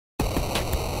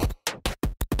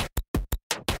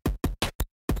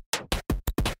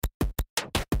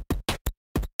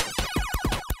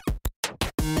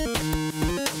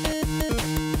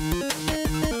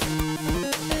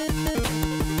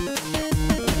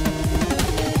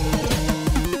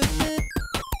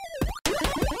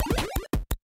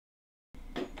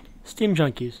Game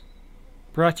Junkies.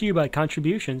 Brought to you by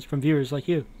contributions from viewers like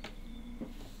you.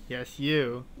 Yes,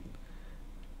 you.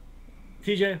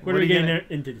 TJ, what are we getting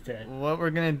into today? What we're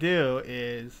gonna do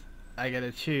is, I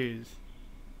gotta choose.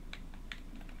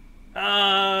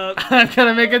 I'm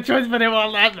gonna make a choice, but it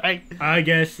won't let me. I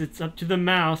guess it's up to the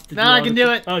mouse to No, I can do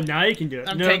it. Oh, now you can do it.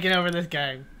 I'm taking over this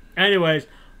game. Anyways,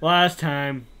 last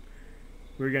time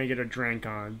we were gonna get a drink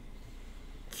on.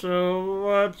 So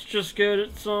let's just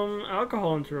get some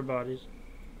alcohol into our bodies.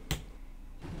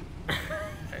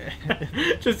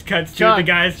 Just cuts to the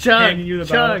guys handing you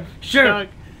the bottle. Sure.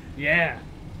 Yeah.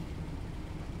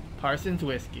 Parsons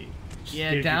whiskey.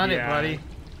 Yeah, Stupid down it, guy. buddy.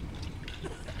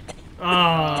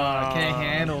 Oh, can't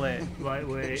handle it.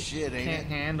 Good shit, ain't Can't it?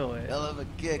 handle it. Hell of a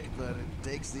kick, but it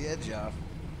takes the edge off.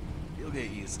 You'll get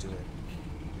used to it.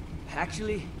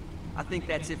 Actually, I think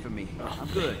that's it for me. I'm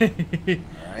good.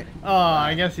 All right. Oh,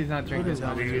 I guess he's not drinking as Tell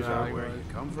much me as we thought he where was. you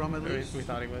come from, at Or least. we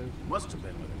thought he was. Must have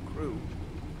been with a crew.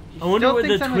 I wonder Still what the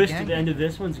thinks I'm a twist gang at the end member. of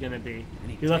this one's gonna be.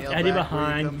 Any You left tailback Eddie where you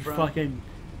behind. come You from? fucking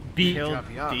beat Killed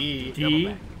Drop you off. D.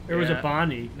 D. Or was Yeah. it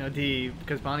Bonnie? No, D,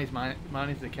 because Bonnie's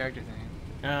the character's name.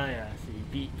 Oh yeah, so you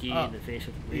beat D in the face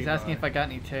with the He's rebar. asking if I got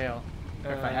any tail.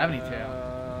 Or if I have any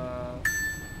tail.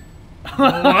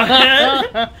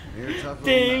 What? You're a tough little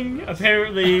Ding! nut, Russ.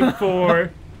 Apparently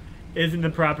 4 isn't the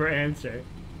proper answer.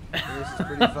 This is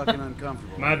pretty fucking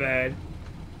uncomfortable. My bad.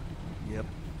 Yep.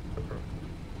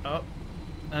 Oh,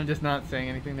 I'm just not saying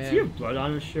anything Does there. he have blood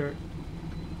on his shirt?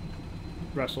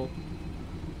 Russell.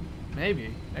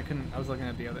 Maybe. I couldn't. I was looking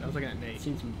at the other. I was looking at I've Nate.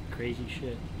 seen some crazy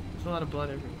shit. There's a lot of blood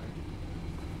everywhere.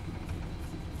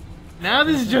 Now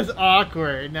this is just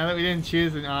awkward. Now that we didn't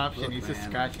choose an option, Look, he's just man,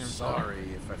 scratching himself. sorry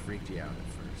if I freaked you out at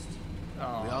first.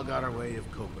 Oh, We all got our way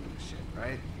of coping with shit,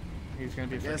 right? he's gonna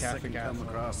be a Guess I sarcastic can come asshole.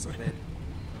 across a bit.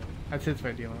 That's his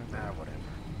way of dealing with it. Nah, whatever.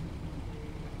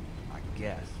 I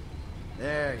guess.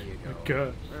 There you go.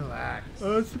 Good. Relax. I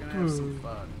We're gonna have some suppose.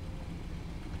 fun.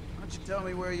 Why don't you tell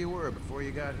me where you were before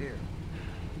you got here?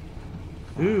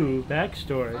 Ooh,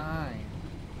 backstory. Fine.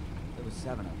 There was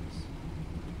 7 of us.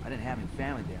 I didn't have any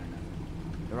family there or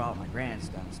nothing. They're all at my grand's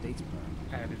down in Statesboro.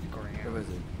 That is grand. There was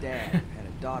a dad who had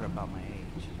a daughter about my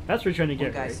age. That's what we're trying to One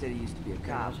get, guy right? said he used to be a cop.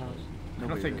 Grandma's house. I don't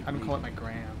Nobody think really I don't call it my believed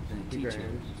gram. him. Then a Your teacher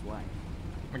grams. was his wife.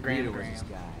 My Leader grand was this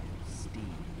gram. guy, Steve.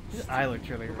 His eye looked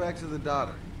really Go red. back to the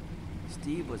daughter.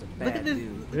 Steve was a Look bad at this.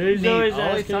 dude. He's Nate always always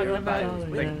asking talking about about it,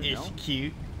 it. Like, yeah. is she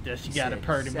cute? Does she He got a said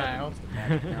pretty 7 mouth? was the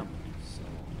magic number, so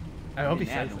I hope he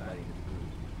didn't have says that. nobody to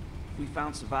prove. If we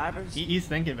found survivors, He's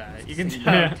thinking about it. You can Same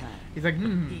tell. Yeah. time. He's like,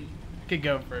 I could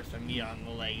go for some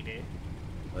young lady.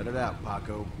 Let it out,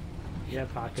 Paco. Yeah,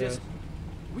 Paco. Just,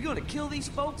 we gonna kill these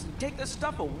folks and take their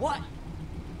stuff or what?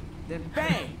 Then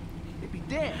bang, they'd be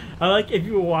dead. I like if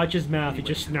you watch his mouth, he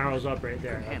just snarls up right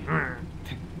there. Couldn't Like, handle "Arr."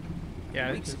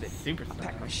 Yeah, Weeks it's of it. super I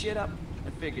packed my style. shit up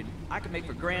and figured I could make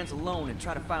for Grand's alone and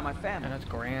try to find my family. And that's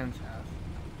Grand's house.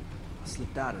 I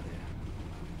slipped out of there.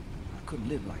 I couldn't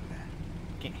live like that.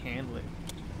 Can't handle it.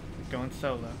 Going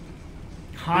solo.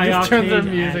 High just turns their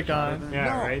octane music action. on. Yeah,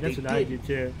 No, right. That's they what I do didn't.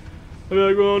 too. I'd be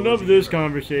like, well, What enough was of he this give her?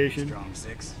 conversation. Strong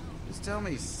 6. Just tell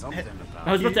me something about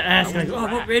I was about to ask, like, I oh,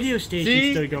 was what radio station's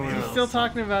See, still going he's on? still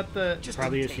talking about the. Just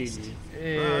Probably a taste.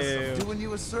 CD. Russ, I'm Ew. doing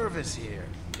you a service here.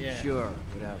 Yeah. Sure,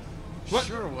 whatever. What?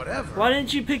 Sure, whatever. Why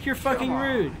didn't you pick your fucking Come on.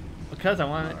 route? Because I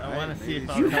want to. I Alright, want to see if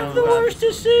maybe I'll You tell have him the about worst it.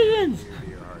 decisions. Hear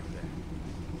your heart then.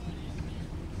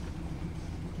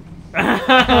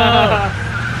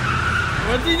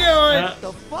 What's he doing?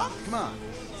 The fuck? Come on.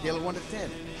 Scale of 1 to 10.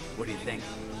 What do you think?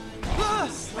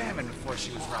 Slamming before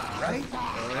she was rotten, right?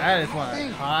 That is one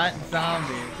hot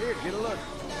zombie. Here, get a look.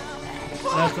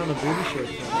 That's on the booty shirt.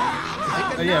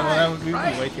 Oh, yeah, well, that would be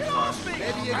way too far.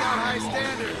 Maybe you got high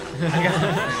standards.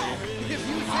 If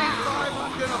you say 5,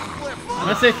 I'm gonna flip. I'm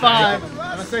gonna say 5. I'm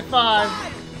gonna say 5.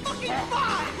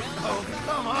 Oh,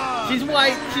 come on. She's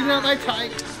white. She's not my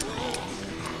type.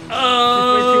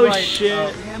 Oh, white.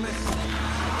 shit. Damn it.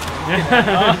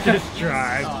 Just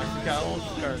drive. Oh, she's got a little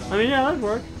skirt on. I mean, yeah, that'd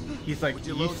work. He's like, Would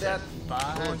you you load said that?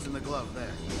 5. Bullets in the glove there.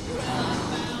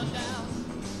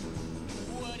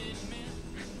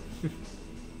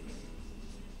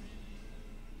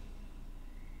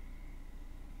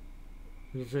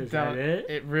 Is Don't, that it?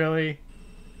 It really.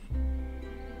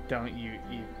 Don't you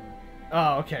even.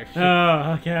 Oh, okay. Shit.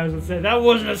 Oh, okay, I was gonna say, that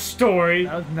wasn't a story.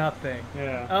 That was nothing.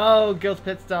 Yeah. Oh, Gil's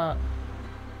pit stop.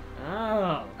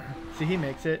 Oh. See, he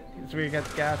makes it. It's where he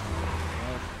gets gas.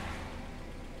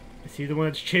 Is he the one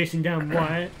that's chasing down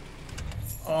Wyatt?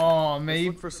 Oh, Let's maybe.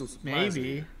 look for some supplies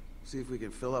Maybe. here. See if we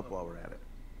can fill up while we're at it.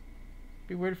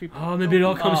 Be weird if he. Oh, maybe it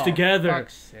all comes Oh, together.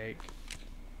 Fuck's sake.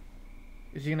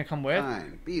 Is he gonna come with?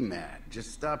 Fine, be mad.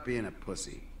 Just stop being a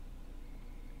pussy.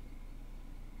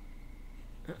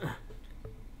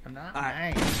 I'm not.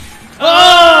 Alright. Nice.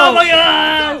 Oh my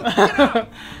god!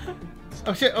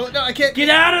 Oh shit! Oh no, I can't. Get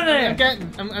out of there!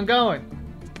 I'm going.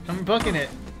 I'm booking it.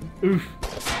 Oof.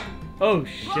 Oh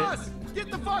shit. Russ,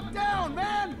 get the fuck down,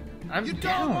 man! I'm you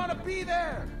down. don't want to be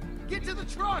there! Get to the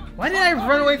truck! Why did I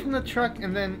run away from the truck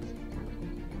and then?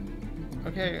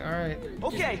 Okay, all right.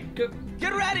 Okay,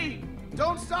 get ready.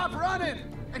 Don't stop running!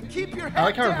 And keep your head I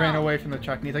like how down! I ran away from the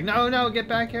truck and he's like, no, no, get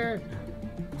back here.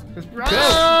 Just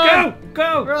run!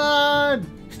 Go!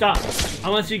 Run! Stop. I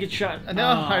want to see you get shot. No,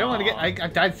 I don't want to get.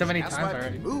 I've died so many That's times why I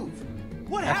already. can move.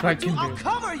 What That's what I happened to? can I'll do.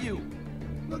 cover you.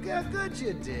 Look how good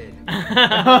you did.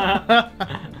 I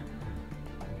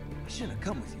shouldn't have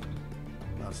come with you.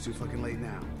 Well, it's too fucking late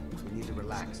now. We need to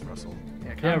relax, Russell. Yeah,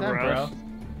 Yeah, calm down, bro.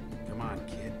 Come on,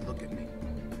 kid. Look at me.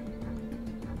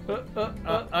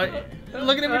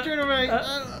 Look at him turn away.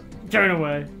 Turn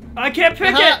away. I can't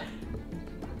pick it.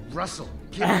 Russell,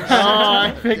 get your shit Oh, I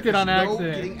together. picked it on There's no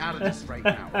accident. getting out of this right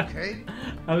now, okay?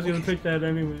 I was gonna pick that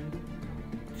anyway.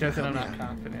 Just that I'm not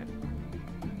confident.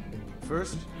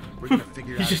 First, we're gonna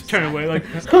figure He out. just turned away like,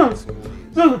 exactly what it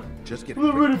is. Just get a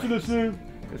I'm quick ready for glance. this thing.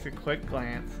 Just a quick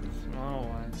glance. Small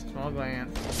one. Small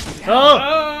glance.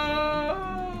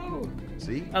 Oh! Oh!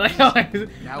 See? I like how Now we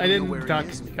know I didn't where he duck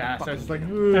is, we can fast. I was just like,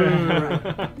 fucking ooh.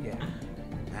 Yeah.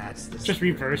 That's the Just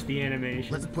spirit. reverse the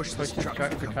animation. Let's push Push this the truck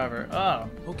truck for for cover. cover.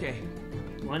 Oh. Okay.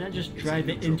 Why not just It's drive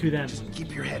it neutral. into them? Just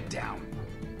keep your head down.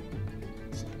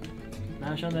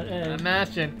 Mash on that edge. I'm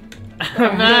mashing.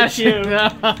 I'm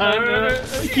I'm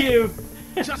mashing. Q.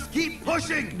 Just keep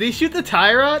pushing! They shoot the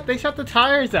tire out? They shot the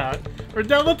tires out. We're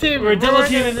double teaming. We're double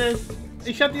teaming this.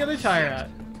 They shot the other tire out.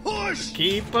 Push!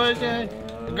 Keep pushing.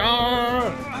 Go.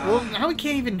 Well, now we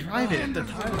can't even drive it if the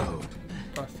tire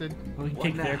busted. We can What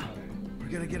take their now? We're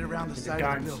gonna get around the the side of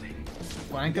guns. the building. We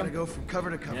Flank gotta them? go from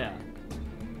cover to cover. Yeah.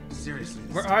 Seriously.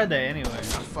 this Where is are they anyway? not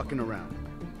fucking around.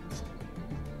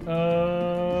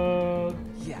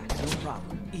 Yeah, no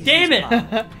problem. Easy Damn as it!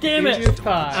 pie. Damn Here's it! your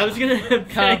pie. I was gonna pick.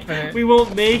 Confident. We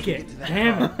won't make it. Get to that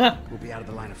Damn it! car, we'll be out of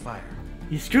the line of fire.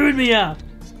 You screwed me up.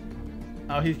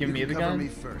 Oh, he's giving me You the can cover gun? me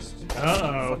first.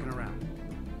 Uh-oh. Fucking around.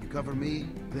 You cover me,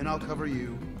 then I'll cover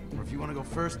you. Or if you want to go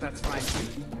first, that's fine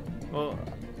too. Well,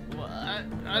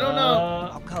 I don't know.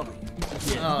 I'll cover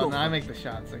you. Oh, no, I make the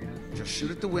shots, I guess. Just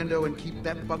shoot at the window and keep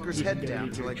that fucker's head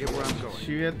down till I get where I'm going.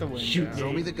 Shoot at the window. Shoot.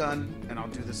 Throw me the gun, and I'll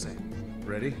do the same.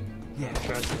 Ready? Yeah.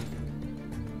 Trust me.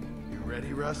 You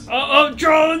ready, Russ? Oh,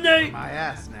 Charlie! Nate! My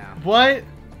ass now. What?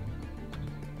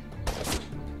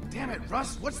 Damn it,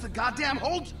 Russ! What's the goddamn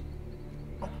hold?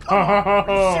 Oh, come on!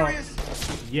 Are you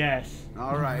serious? Yes.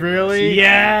 All right. Really? Russ.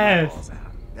 Yes. Balls out.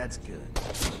 That's good.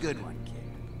 Good one, kid.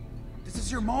 This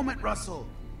is your moment, Russell.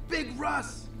 Big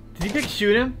Russ. Did you pick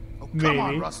shoot him? Oh, come on,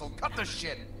 Maybe. Russell. Cut the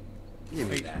shit. Give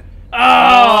me that.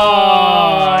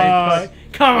 Oh!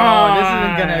 Come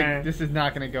on! This is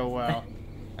not gonna go well.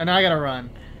 And now I gotta run.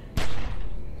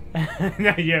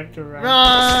 Now you have to run.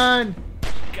 Run!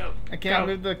 Go. I can't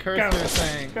Go. move the cursor Go.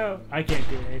 thing. Go. I can't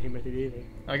do anything with it either.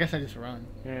 I guess I just run.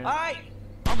 All Yeah. right.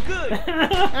 I'm good.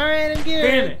 Alright, I'm good.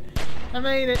 Damn it. I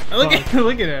made it. Oh, look at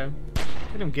look at him. Look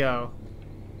at him go.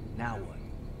 Now what?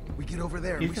 We get over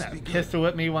there. He's we should gonna be good. pistol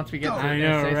whip me once we get Go. to the I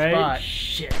know, safe right? spot.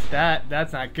 Shit.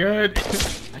 That's not good.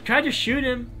 I tried to shoot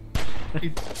him.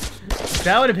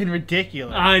 That would have been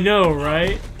ridiculous. I know,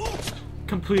 right?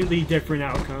 Completely different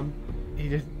outcome. He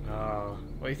just Oh.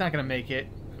 well, he's not gonna make it.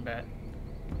 I bet.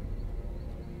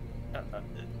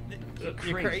 You're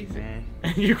crazy. man.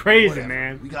 You're crazy, Whatever.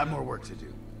 man. We got more work to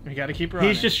do. We gotta keep running.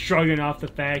 He's just shrugging off the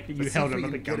fact that you Let's see held if him we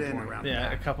at the can get in gunpoint. around yeah, a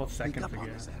back. couple Sneak seconds up ago. on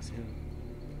this asshole.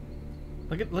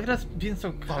 Look at us being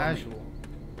so me. casual.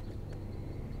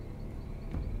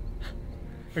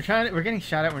 We're getting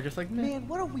shot at. We're just like, man. Man,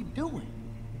 what are we doing?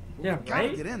 Yeah, Gotta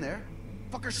right? get in there.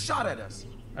 Fucker shot at us.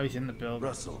 Oh, he's in the building.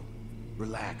 Russell,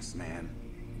 relax, man.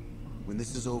 When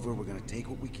this is over, we're gonna take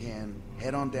what we can,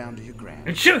 head on down to your grand.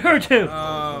 And shoot her too!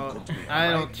 Oh, I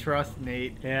don't trust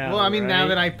Nate. Yeah, Well, I mean, now right?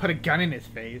 that I put a gun in his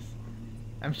face,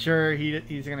 I'm sure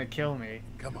he's gonna kill me.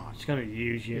 Come on. He's gonna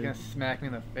use He's you. gonna smack me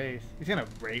in the face. He's gonna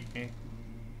rape me.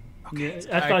 Yeah,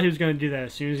 I thought he was gonna do that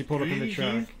as soon as he pulled up in the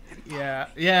truck.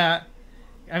 Yeah.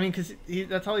 I mean, cause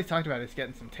that's all he's talked about is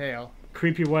getting some tail.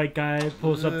 Creepy white guy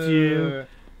pulls up to you Ugh.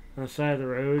 on the side of the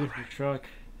road, your truck,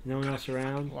 no one else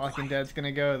around. Walking Dead's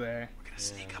gonna go there. We're gonna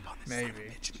sneak up on this son of a Maybe.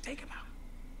 bitch and take him out.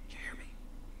 You hear me?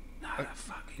 Not a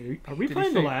fucking. Are we Did he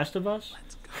playing The say- Last of Us?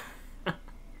 Let's go.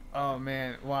 Oh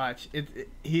man, watch.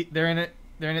 They're in it.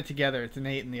 They're in it together. It's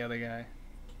Nate and the other guy.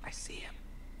 I see him.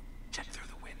 Check through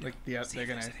the window. Like See they're if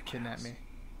gonna there's anyone kidnap else. me.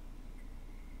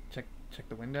 Check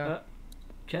the window.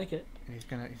 Check it. And he's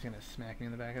gonna smack me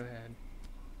in the back of the head.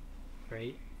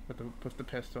 right? With the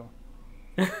pistol.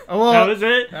 Oh, that was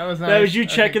it. That was nice. That was you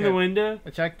Okay, checking the good. window. I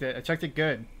checked it. I checked it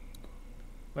good.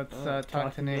 Let's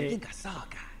talk to I Nate. think I saw a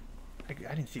guy.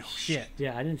 I didn't see shit.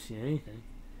 Yeah, I didn't see anything.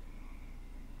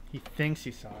 He thinks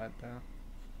he saw it though.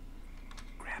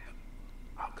 Grab him.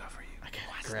 I'll cover you. I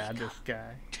can't grab this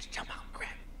guy. Just jump out and grab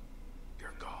him.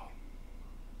 Your call.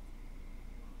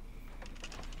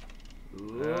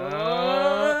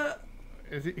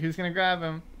 Who's gonna grab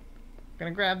him?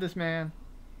 Gonna grab this man.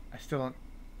 I still don't.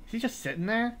 Is he just sitting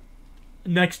there?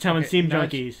 Next time on Okay, Steam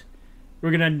nudge. Junkies,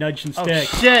 we're gonna nudge some Oh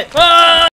sticks. shit! Ah!